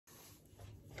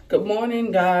Good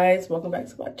morning, guys. Welcome back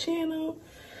to my channel.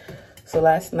 So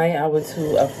last night I went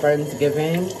to a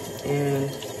Friendsgiving and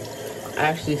I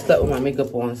actually slept with my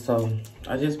makeup on. So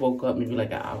I just woke up maybe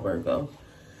like an hour ago.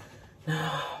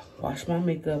 Now, wash my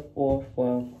makeup off.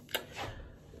 Well,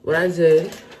 what I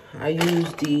did, I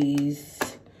used these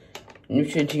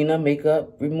Neutrogena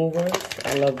makeup removers.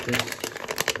 I love this.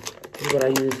 This is what I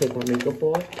use to take my makeup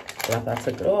off. So after I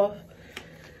took it off,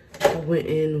 I went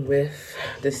in with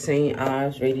the St.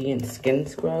 Ives Radiant Skin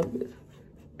Scrub,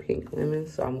 Pink Lemon.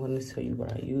 So I'm going to tell you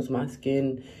what I use. My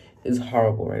skin is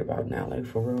horrible right about now. Like,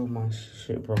 for real, my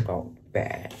shit broke out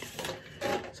bad.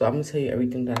 So I'm going to tell you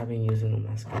everything that I've been using on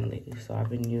my skin lately. So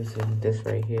I've been using this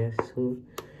right here too.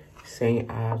 St.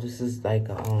 Ives. This is like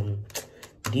a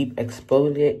deep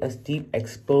exfoliator.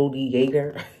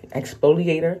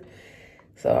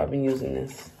 So I've been using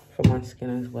this for my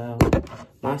skin as well.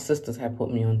 My sisters have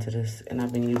put me onto this, and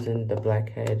I've been using the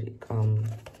Blackhead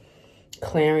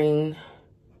Clearing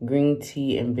Green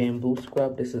Tea and Bamboo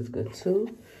Scrub. This is good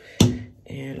too.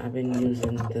 And I've been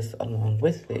using this along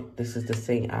with it. This is the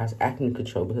St. Ives Acne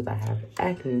Control because I have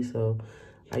acne, so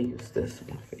I use this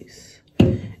on my face.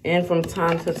 And from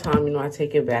time to time, you know, I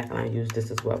take it back and I use this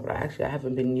as well. But I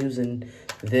haven't been using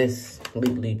this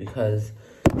lately because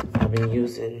I've been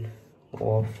using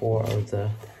all 4 of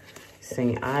the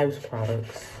St. Ives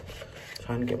products,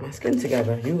 trying to get my skin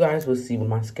together. You guys will see what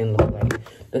my skin looks like.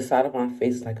 The side of my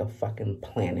face is like a fucking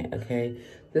planet, okay?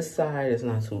 This side is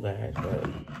not too bad, but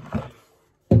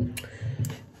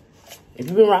if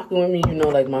you've been rocking with me, you know,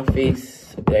 like, my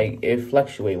face, like, it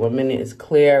fluctuates. 1 minute it's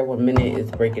clear, 1 minute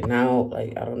it's breaking out.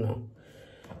 Like, I don't know.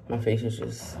 My face is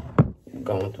just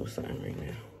going through something right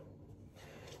now.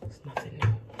 It's nothing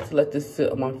new. So let this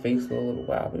sit on my face for a little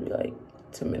while, maybe like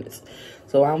 10 minutes.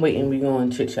 So I'm waiting. We're going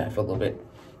to chit chat for a little bit.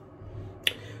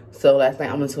 So last night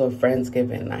I went to a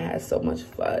Friendsgiving. I had so much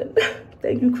fun.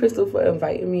 Thank you, Crystal, for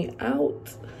inviting me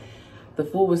out. The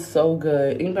food was so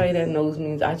good. Anybody that knows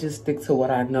me, I just stick to what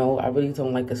I know. I really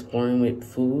don't like exploring with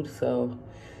food. So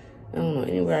I don't know.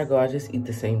 Anywhere I go, I just eat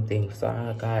the same thing. So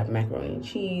I got macaroni and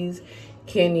cheese,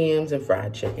 canned yams, and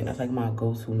fried chicken. That's like my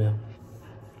go-to meal.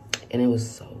 And it was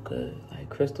so good. Like,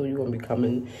 Crystal, you're going to be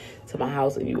coming to my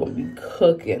house and you're going to be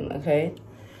cooking, okay?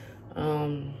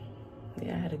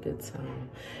 Yeah, I had a good time.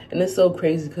 And it's so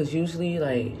crazy because usually,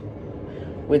 like,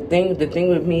 the thing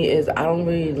with me is I don't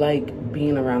really like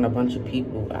being around a bunch of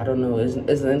people. I don't know. It's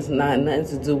not nothing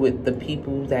to do with the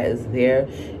people that is there.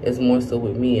 It's more so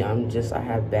with me. I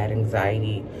have bad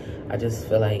anxiety. I just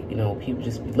feel like, you know, people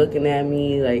just be looking at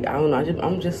me. Like, I don't know.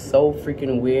 I'm just so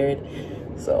freaking weird.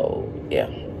 So, yeah.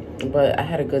 But I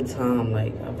had a good time.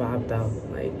 Like, I vibed out.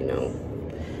 Like, you know,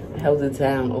 I held it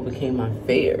down, overcame my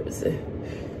fears, and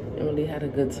really had a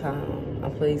good time. I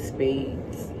played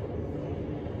spades.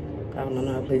 I don't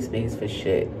know how to play spades for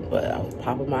shit, but I was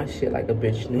popping my shit like a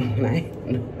bitch knew when I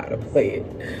know how to play it.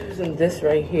 Using this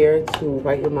right here to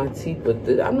whiten my teeth, but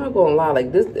I'm not gonna lie,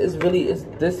 like, this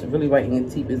really whitening your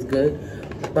teeth is good,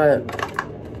 but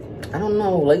I don't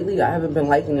know, lately I haven't been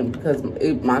liking it because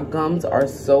my gums are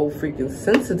so freaking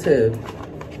sensitive.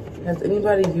 Has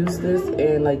anybody used this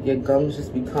and, like, your gums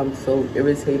just become so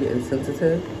irritated and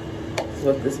sensitive? That's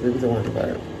what this been doing,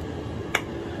 but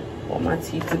I want my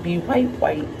teeth to be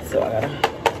white, so I gotta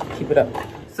keep it up.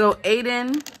 So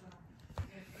Aiden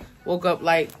woke up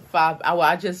like 5 hours.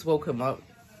 I just woke him up.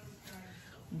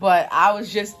 But I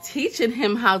was just teaching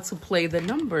him how to play the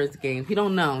numbers game. He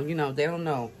don't know, you know, they don't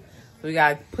know. So I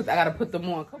gotta put them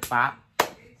on. Bop,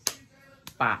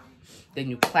 bop. Then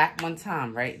you clap 1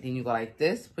 time, right? Then you go like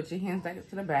this. Put your hands back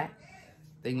to the back.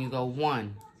 Then you go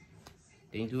 1.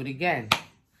 Then you do it again.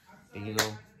 Then you go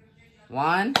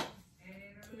 1.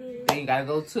 Then you gotta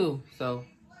go 2. So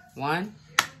 1.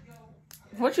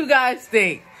 What you guys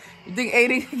think? You think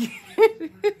Aiden can get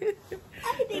it?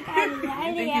 I think I got it.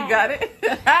 You think you got it?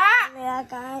 I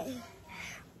got it.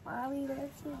 Mommy,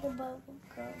 let's do the bubble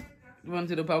gum. You want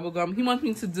to do the bubble gum? He wants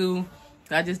me to do.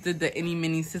 I just did the Any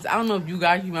Mini Sister. I don't know if you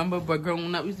guys remember, but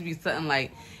growing up, it used to be something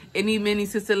like Any Mini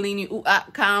Sisterlini, ooh ah,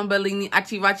 Kambellini,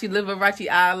 Achi Rachi, Liverachi,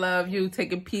 I love you.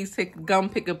 Take a piece, take a gum,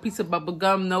 pick a piece of bubble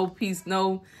gum, no piece,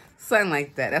 no, something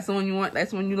like that. That's the one you want.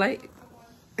 That's the one you like.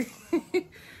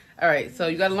 All right, so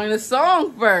you gotta learn the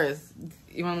song first.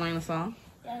 You wanna learn the song?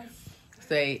 Yes.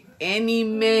 Say Any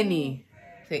Mini.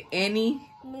 Say Any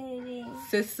Mini.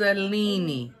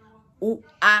 Sisterlini, ooh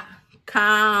ah.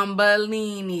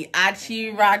 Kambellini,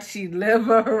 Achi Rachi,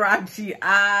 Liverachi,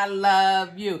 I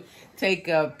love you. Take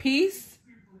a piece.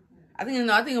 I think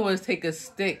it was take a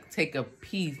stick, take a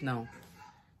piece. No.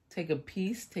 Take a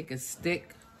piece, take a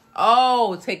stick.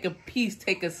 Oh, take a piece,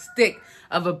 take a stick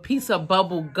of a piece of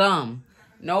bubble gum.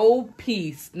 No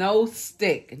piece, no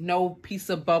stick, no piece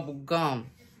of bubble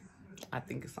gum. I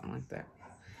think it's something like that.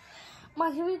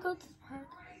 Mom, can we go to the park?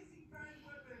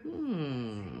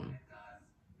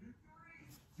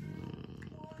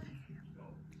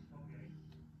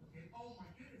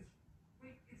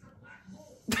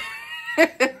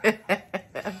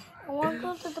 I want to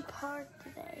go to the park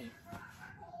today.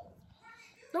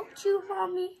 Don't you,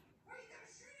 Mommy?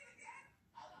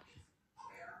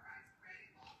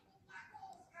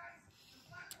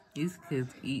 These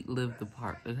kids eat, live the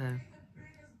park, okay?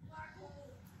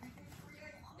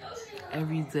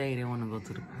 Every day they want to go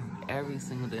to the park. Every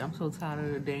single day. I'm so tired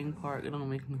of the dang park. It don't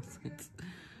make no sense.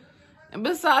 And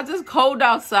besides, it's cold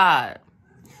outside.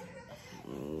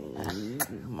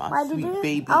 My sweet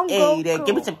baby Aiden.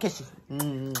 Give me some kisses. I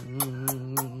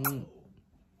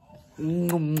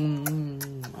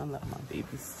love my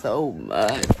baby so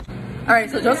much. Alright,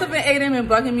 so Joseph and Aiden been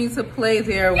bugging me to play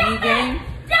their Wii game.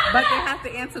 But they have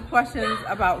to answer questions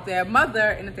about their mother.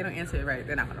 And if they don't answer it right,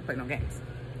 they're not going to play no games.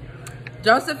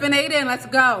 Joseph and Aiden, let's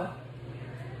go.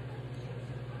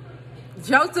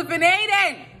 Joseph and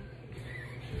Aiden.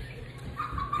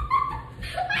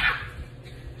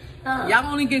 Y'all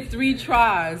only get 3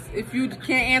 tries. If you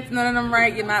can't answer none of them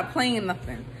right, you're not playing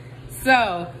nothing.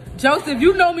 So, Joseph,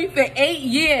 you know me for 8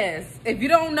 years. If you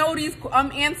don't know these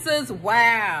answers,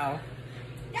 wow.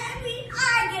 That means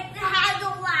I get to have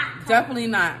the laptop. Definitely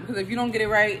not. Because if you don't get it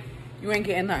right, you ain't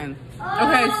getting nothing.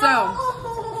 Okay,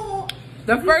 so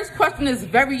the first question is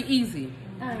very easy.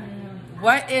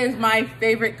 What is my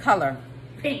favorite color?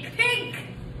 Pink. Pink.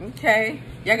 Okay.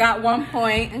 Y'all got 1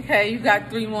 point. Okay, you got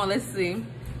 3 more. Let's see.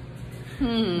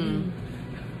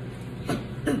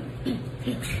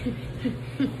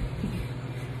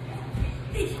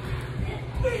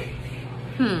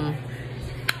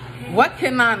 What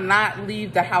can I not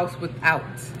leave the house without?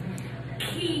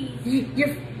 Keys.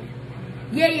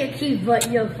 Your keys,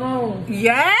 but your phone.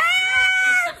 Yes!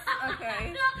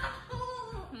 Okay.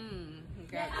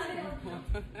 Got 2 more.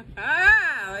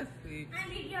 Let's see. I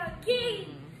need your keys.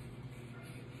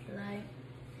 Like.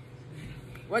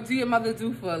 What do your mother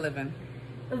do for a living?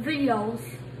 Videos.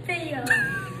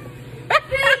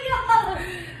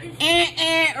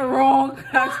 Wrong.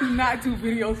 I do not do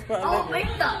videos for a living.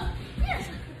 Makeup.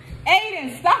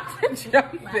 Aiden, stop the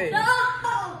jumping. No.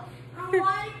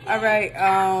 All right.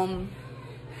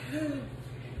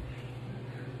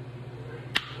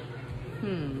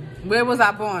 Where was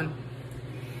I born?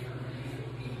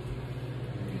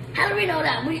 How do we know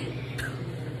that?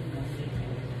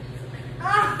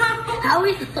 How are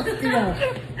we supposed to know?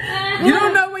 You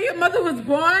don't know where your mother was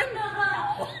born?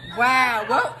 Wow.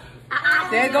 Well,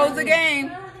 there goes the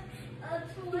game.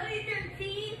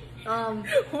 2013.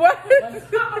 What?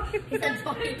 He said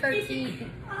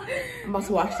 2013. I'm about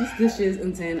to wash these dishes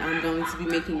and then I'm going to be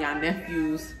making y'all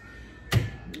nephews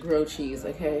grilled cheese,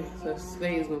 okay? So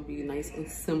today is going to be nice and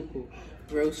simple.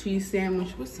 Grilled cheese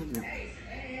sandwich with some milk.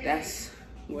 That's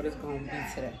what it's going to be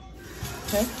today,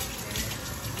 okay?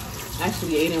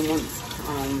 Actually, Aiden wants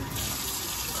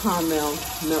caramel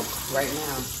milk right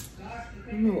now.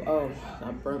 Oh,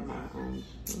 I burnt my I'm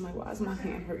like, why is my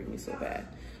hand hurting me so bad?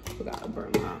 Forgot I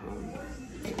burnt my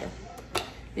finger.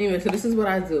 Anyway, so this is what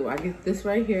I do. I get this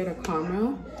right here, the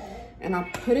caramel, and I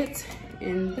put it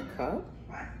in the cup.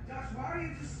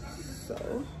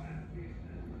 So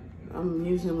I'm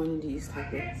using one of these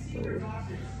type of food.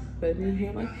 Put it in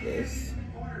here like this.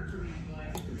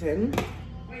 Then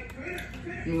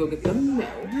I'm gonna get the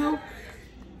milk.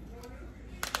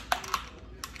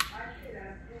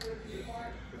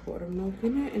 Pour the milk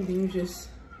in it, and then you just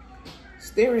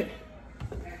stir it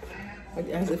like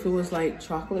as if it was like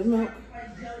chocolate milk,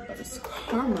 but it's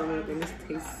caramel milk, and this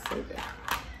tastes so good.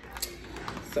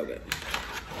 So good.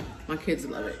 My kids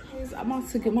love it. I'm about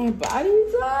to get my body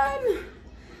done.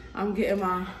 I'm getting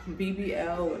my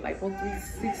BBL with Lipo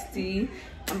 360.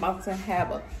 I'm about to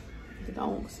have a, I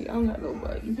don't got no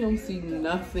butt. You don't see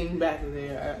nothing back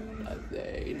there.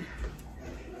 Nothing.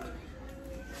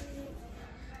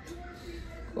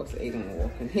 Of course, Aiden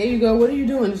walking. Here you go. What are you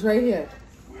doing? It's right here.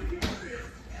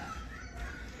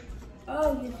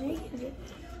 Oh, you're taking it.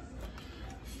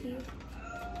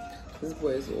 This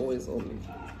boy is always on me.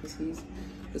 He's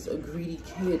just a greedy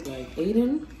kid like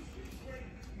Aiden.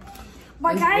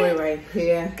 But this boy right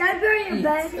here. Can I bury your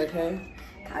bed? Okay?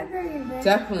 Can I bury your bed?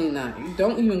 Definitely not. You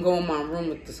don't even go in my room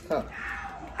with this cup.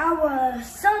 I will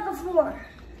sit on the floor.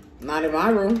 Not in my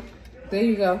room. There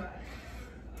you go.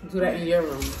 Do that in your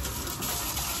room.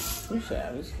 We should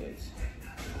have these kids.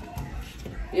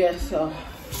 Yeah, so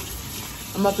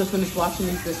I'm about to finish washing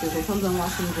these dishes. Once I'm done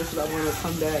washing the dishes, I want to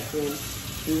come back and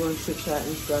we want to chit chat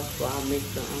and stuff while I make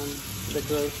the the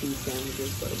girl food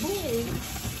sandwiches for the boys.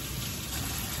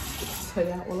 Tell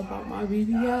y'all all about my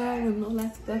BBL and all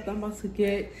that stuff I'm about to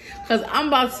get. Cause I'm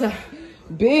about to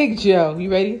Big Joe. You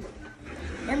ready?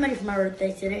 I'm ready for my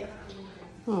birthday today.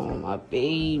 Oh, my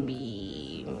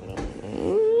baby. I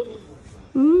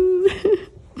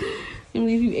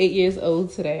believe you 8 years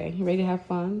old today. You ready to have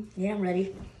fun? Yeah, I'm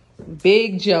ready.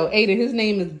 Big Joe. Ada, his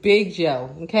name is Big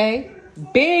Joe, okay?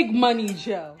 Big Money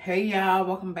Joe. Hey, y'all.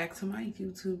 Welcome back to my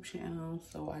YouTube channel.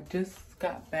 So, I just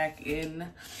got back in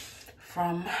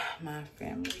from my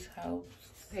family's house.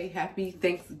 Hey, happy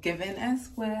Thanksgiving as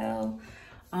well.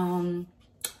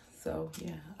 So,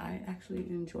 yeah, I actually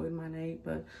enjoyed my night,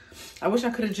 but I wish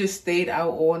I could have just stayed out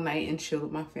all night and chilled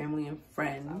with my family and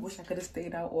friends. I wish I could have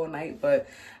stayed out all night, but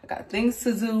I got things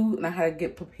to do, and I had to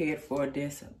get prepared for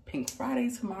this Pink Friday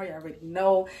tomorrow. You already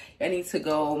know. I need to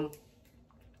go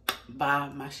buy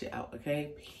my shit out,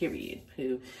 okay? Period.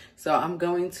 So, I'm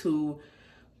going to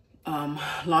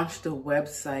launch the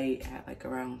website at like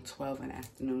around 12 in the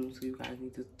afternoon, so you guys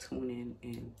need to tune in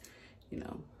and, you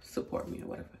know, support me or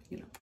whatever, you know.